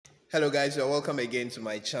Hello guys, you're welcome again to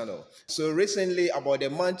my channel. So recently, about a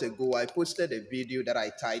month ago, I posted a video that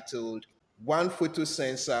I titled "One photo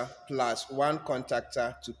sensor plus one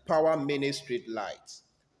contactor to power mini street lights,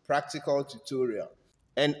 practical tutorial."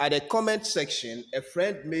 And at the comment section, a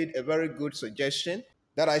friend made a very good suggestion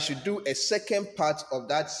that I should do a second part of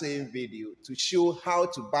that same video to show how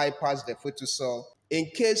to bypass the photocell in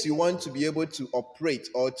case you want to be able to operate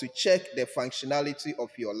or to check the functionality of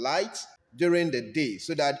your lights during the day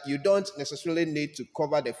so that you don't necessarily need to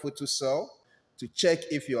cover the photocell to check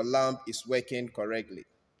if your lamp is working correctly.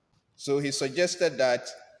 So he suggested that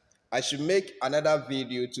I should make another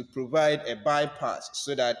video to provide a bypass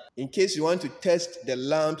so that in case you want to test the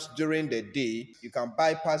lamps during the day, you can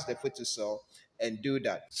bypass the photocell and do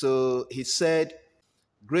that. So he said,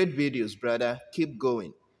 "Great videos, brother. Keep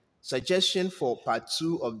going. Suggestion for part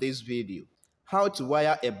 2 of this video: how to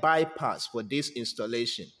wire a bypass for this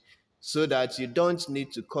installation so that you don't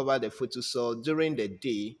need to cover the photocell during the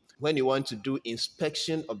day when you want to do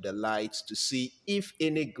inspection of the lights to see if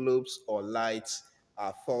any globes or lights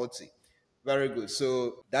are faulty." Very good.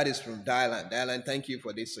 So that is from Dylan. Dylan, thank you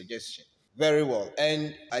for this suggestion. Very well.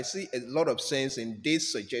 And I see a lot of sense in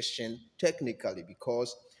this suggestion technically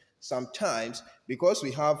because sometimes, because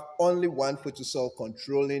we have only one photocell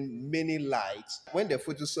controlling many lights, when the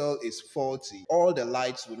photocell is faulty, all the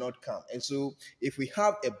lights will not come. And so if we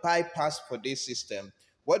have a bypass for this system,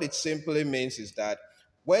 what it simply means is that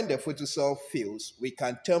when the photocell fails, we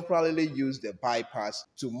can temporarily use the bypass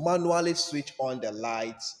to manually switch on the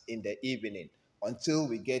lights in the evening until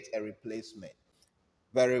we get a replacement.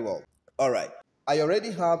 Very well. All right. I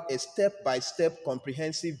already have a step-by-step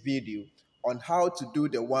comprehensive video on how to do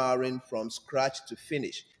the wiring from scratch to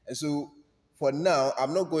finish. And so for now,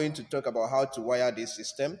 I'm not going to talk about how to wire this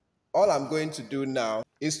system. All I'm going to do now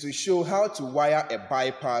is to show how to wire a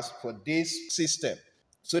bypass for this system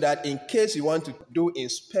so that in case you want to do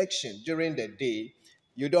inspection during the day,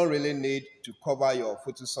 you don't really need to cover your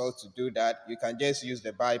photocell to do that. You can just use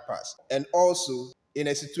the bypass. And also, in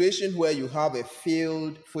a situation where you have a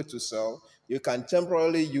failed photocell, you can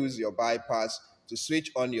temporarily use your bypass to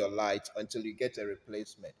switch on your light until you get a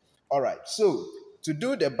replacement. All right, so to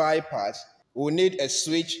do the bypass, we'll need a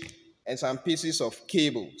switch and some pieces of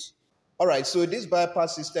cables. All right, so this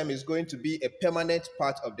bypass system is going to be a permanent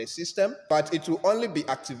part of the system, but it will only be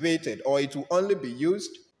activated or it will only be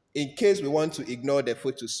used in case we want to ignore the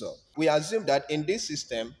photocell. We assume that in this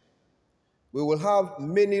system, we will have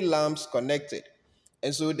many lamps connected,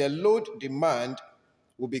 and so the load demand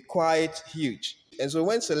will be quite huge. And so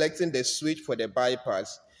when selecting the switch for the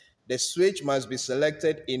bypass, the switch must be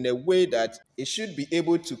selected in a way that it should be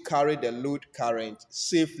able to carry the load current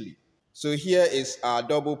safely. So here is our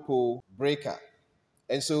double pole breaker.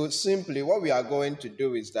 And so simply what we are going to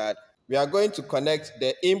do is that we are going to connect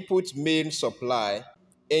the input main supply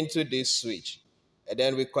into this switch. And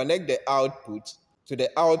then we connect the output to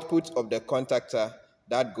the output of the contactor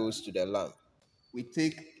that goes to the lamp. We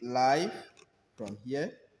take live from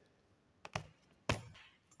here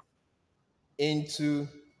into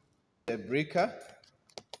the breaker.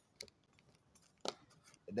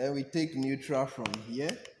 And then we take neutral from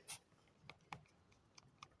here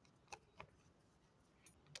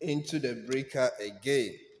into the breaker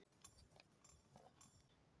again.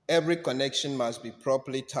 Every connection must be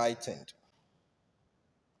properly tightened.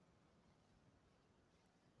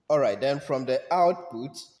 All right, then from the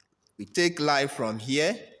output, we take live from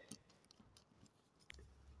here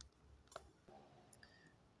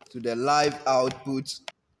to the live output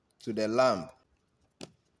to the lamp.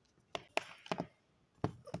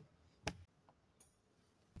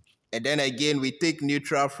 And then again, we take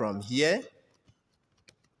neutral from here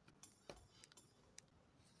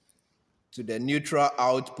to the neutral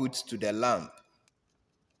output to the lamp.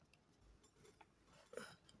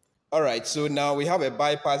 All right, so now we have a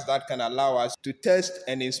bypass that can allow us to test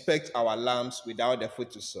and inspect our lamps without the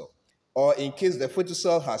photocell. Or in case the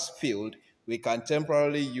photocell has failed, we can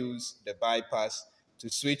temporarily use the bypass to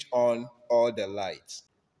switch on all the lights.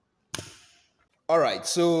 All right,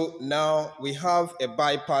 so now we have a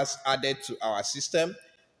bypass added to our system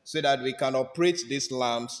so that we can operate these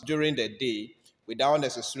lamps during the day without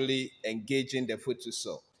necessarily engaging the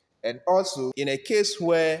photocell. And also, in a case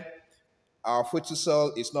where our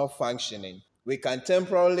photocell is not functioning, we can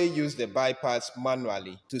temporarily use the bypass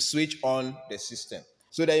manually to switch on the system.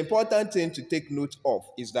 So the important thing to take note of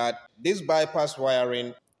is that this bypass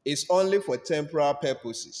wiring is only for temporal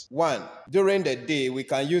purposes. One, during the day, we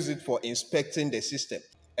can use it for inspecting the system.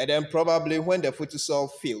 And then probably when the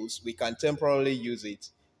photocell fails, we can temporarily use it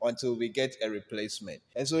until we get a replacement.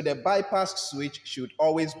 And so the bypass switch should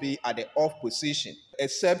always be at the off position,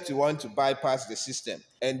 except you want to bypass the system.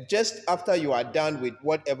 And just after you are done with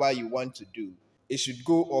whatever you want to do, it should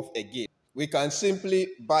go off again. We can simply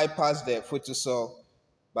bypass the photocell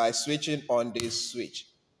by switching on this switch.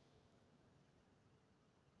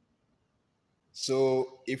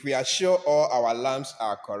 So if we are sure all our lamps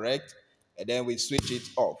are correct, and then we switch it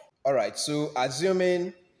off. All right, so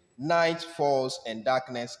assuming night falls and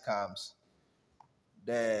darkness comes,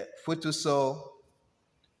 the photocell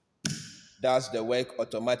does the work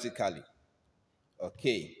automatically.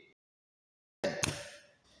 Okay.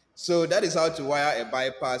 So that is how to wire a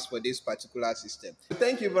bypass for this particular system.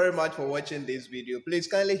 Thank you very much for watching this video. Please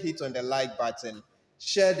kindly hit on the like button,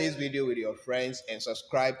 share this video with your friends, and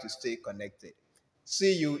subscribe to stay connected.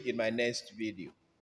 See you in my next video.